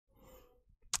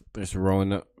Thanks for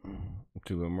rolling up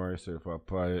to a Murray Certified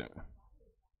Pilot.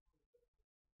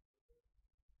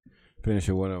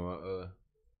 Finishing one of my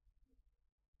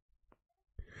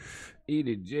Eat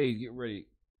it, Jay. Get ready.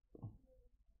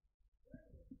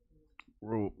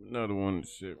 Roll another one.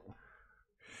 Shit.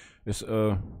 It's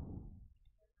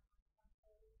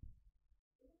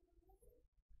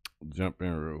jump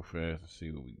in real fast and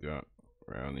see what we got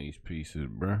around these pieces,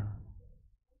 bruh.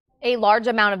 A large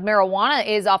amount of marijuana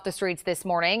is off the streets this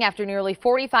morning after nearly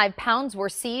 45 pounds were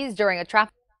seized during a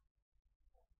traffic.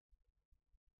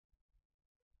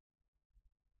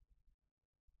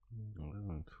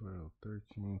 11, 12,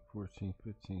 13, 14,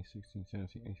 15, 16,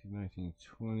 17, 18, 19,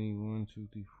 20, 1, 2,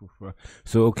 3, 4, 5.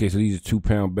 So, okay, so these are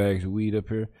 2-pound bags of weed up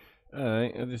here. All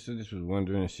right, I just was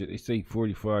wondering and shit. They say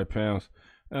 45 pounds.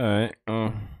 All right,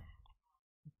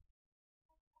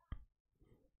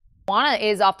 Marijuana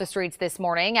is off the streets this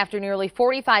morning after nearly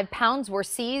 45 pounds were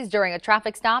seized during a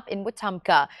traffic stop in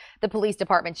Wetumpka. The police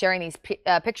department sharing these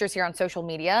pictures here on social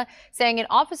media, saying an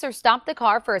officer stopped the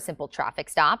car for a simple traffic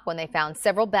stop when they found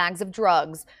several bags of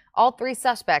drugs. All 3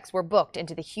 suspects were booked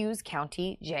into the Hughes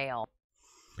County Jail.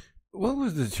 what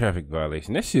was the traffic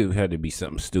violation? That shit had to be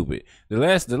something stupid. The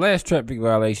last traffic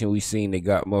violation we seen, they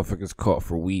got motherfuckers caught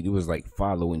for weed. It was like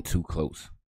following too close.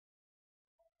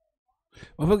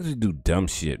 Motherfuckers do dumb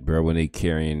shit, bro, when they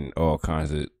carrying all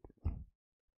kinds of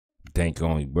dank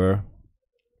on you, bro.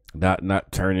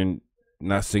 Not turning,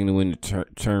 not signaling the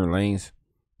turn lanes,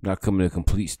 not coming to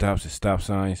complete stops at stop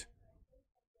signs.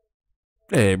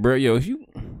 Hey, bro, yo, if you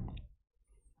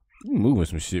moving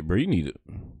some shit, bro, you need to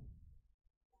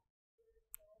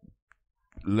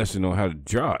lesson on how to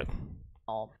drive.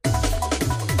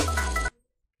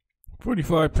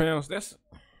 45 pounds, that's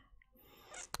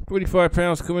 45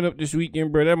 pounds coming up this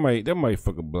weekend, bro. That might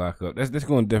fuck a block up. That's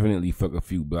gonna definitely fuck a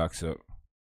few blocks up.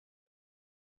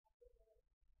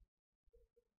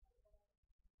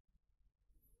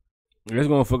 That's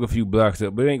gonna fuck a few blocks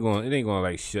up, but it ain't gonna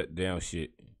like shut down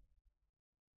shit.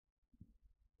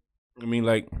 I mean,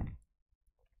 like,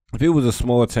 if it was a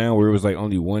small town where it was like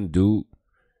only one dude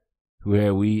who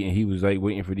had weed and he was like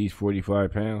waiting for these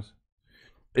 45 pounds,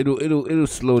 it'll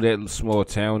slow that small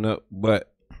town up,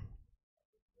 but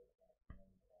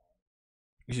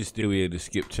you should still be able to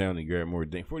skip town and grab more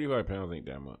things. 45 pounds ain't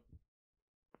that much.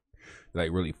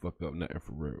 Like, really fuck up nothing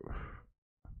for real.